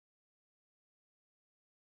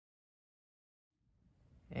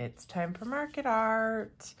It's time for market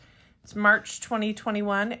art. It's March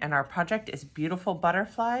 2021 and our project is Beautiful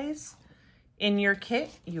Butterflies. In your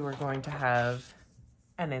kit, you are going to have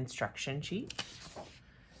an instruction sheet.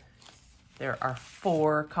 There are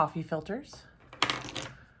 4 coffee filters,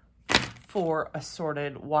 4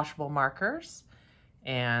 assorted washable markers,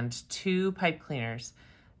 and 2 pipe cleaners.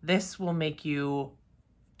 This will make you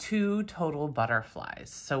 2 total butterflies.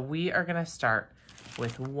 So we are gonna start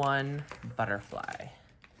with 1 butterfly.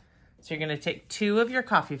 So you're gonna take 2 of your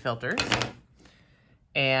coffee filters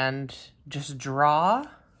and just draw.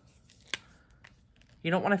 You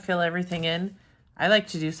don't wanna fill everything in. I like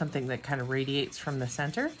to do something that kind of radiates from the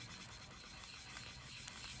center.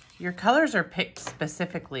 Your colors are picked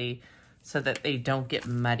specifically so that they don't get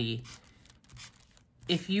muddy.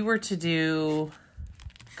 If you were to do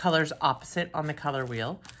colors opposite on the color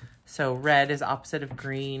wheel, so red is opposite of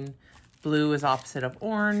green, blue is opposite of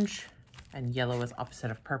orange, and yellow is opposite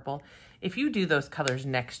of purple. If you do those colors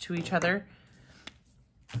next to each other,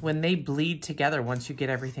 when they bleed together, once you get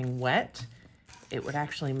everything wet, it would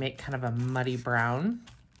actually make kind of a muddy brown.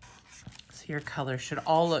 So your colors should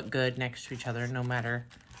all look good next to each other, no matter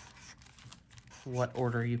what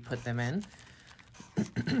order you put them in.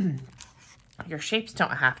 Your shapes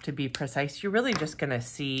don't have to be precise. You're really just gonna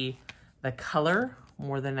see the color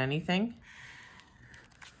more than anything.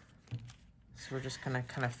 So we're just gonna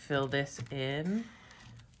kind of fill this in.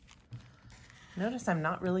 Notice I'm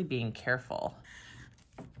not really being careful.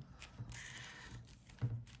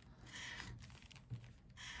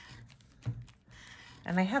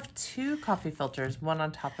 And I have 2 coffee filters, one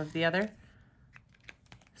on top of the other,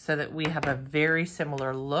 so that we have a very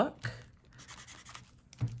similar look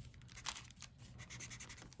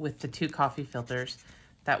with the 2 coffee filters.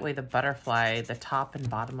 That way the butterfly, the top and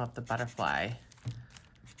bottom of the butterfly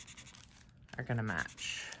are gonna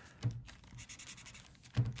match.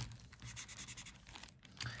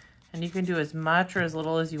 And you can do as much or as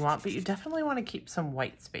little as you want, but you definitely want to keep some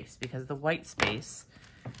white space because the white space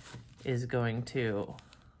is going to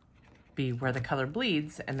be where the color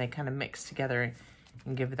bleeds and they kind of mix together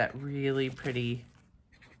and give it that really pretty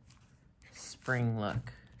spring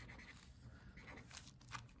look.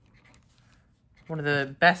 One of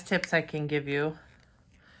the best tips I can give you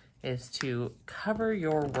is to cover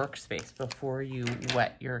your workspace before you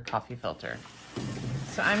wet your coffee filter.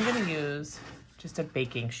 So I'm gonna use just a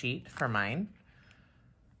baking sheet for mine.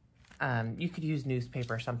 You could use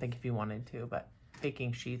newspaper or something if you wanted to, but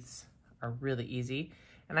baking sheets are really easy.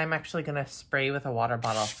 And I'm actually gonna spray with a water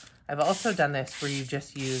bottle. I've also done this where you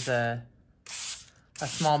just use a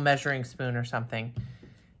small measuring spoon or something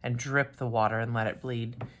and drip the water and let it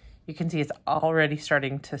bleed. You can see it's already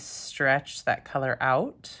starting to stretch that color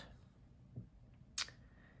out.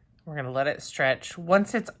 We're gonna let it stretch.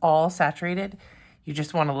 Once it's all saturated, you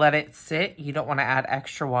just wanna let it sit. You don't wanna add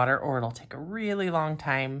extra water or it'll take a really long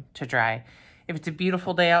time to dry. If it's a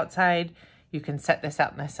beautiful day outside, you can set this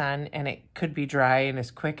out in the sun and it could be dry in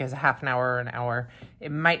as quick as a half an hour or an hour.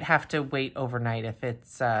 It might have to wait overnight if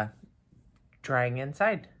it's drying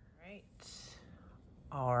inside. Right.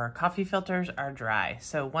 Our coffee filters are dry.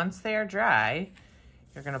 So once they are dry,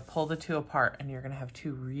 you're gonna pull the 2 apart and you're gonna have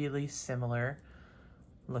 2 really similar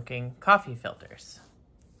looking coffee filters.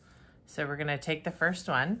 So we're gonna take the first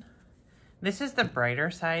one. This is the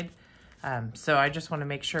brighter side. So I just wanna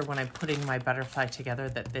make sure when I'm putting my butterfly together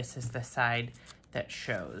that this is the side that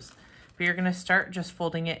shows. But you're gonna start just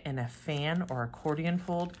folding it in a fan or accordion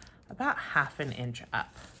fold about 1/2 inch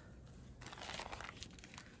up.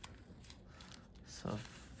 So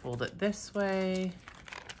fold it this way,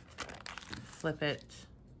 flip it,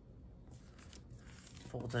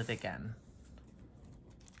 fold it again.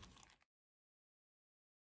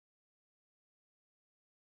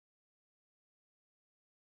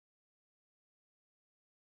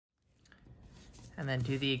 And then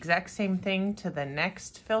do the exact same thing to the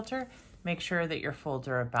next filter. Make sure that your folds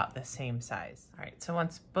are about the same size. All right, so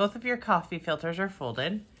once both of your coffee filters are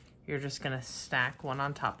folded, you're just gonna stack one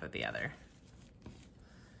on top of the other.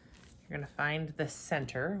 You're gonna find the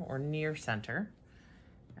center or near center,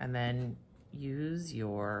 and then use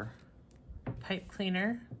your pipe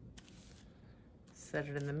cleaner, set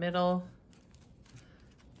it in the middle.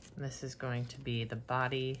 And this is going to be the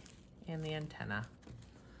body and the antenna.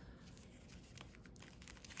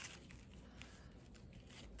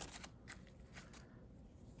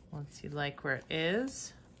 Once you like where it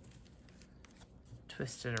is,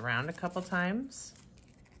 twist it around a couple times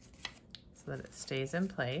so that it stays in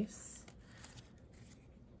place.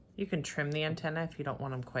 You can trim the antenna if you don't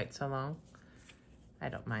want them quite so long. I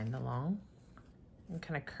don't mind the long. And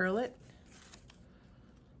kind of curl it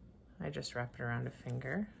I just wrap it around a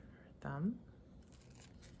finger, thumb.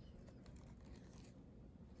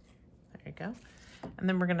 There you go. And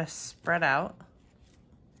then we're gonna spread out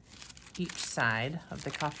each side of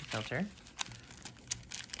the coffee filter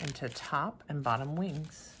into top and bottom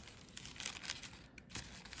wings.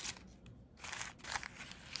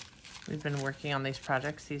 We've been working on these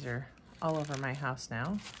projects. These are all over my house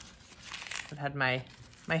now. I've had my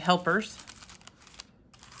helpers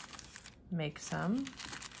make some.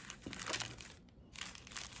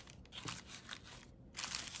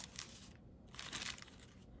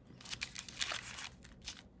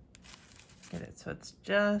 Get it so it's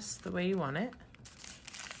just the way you want it.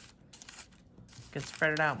 You can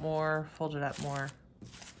spread it out more, fold it up more,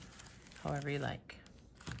 however you like.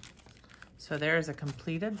 So there's a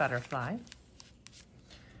completed butterfly.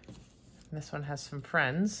 This one has some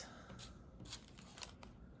friends.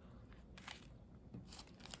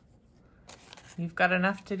 You've got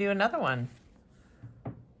enough to do another one.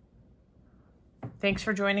 Thanks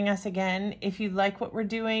for joining us again. If you like what we're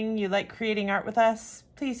doing, you like creating art with us,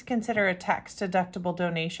 please consider a tax-deductible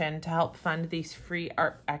donation to help fund these free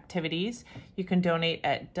art activities. You can donate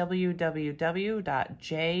at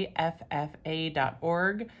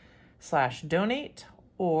www.jffa.org/donate,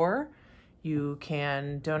 or you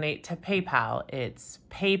can donate to PayPal. It's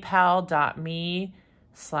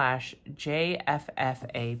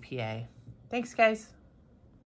paypal.me/JFFAPA. Thanks, guys.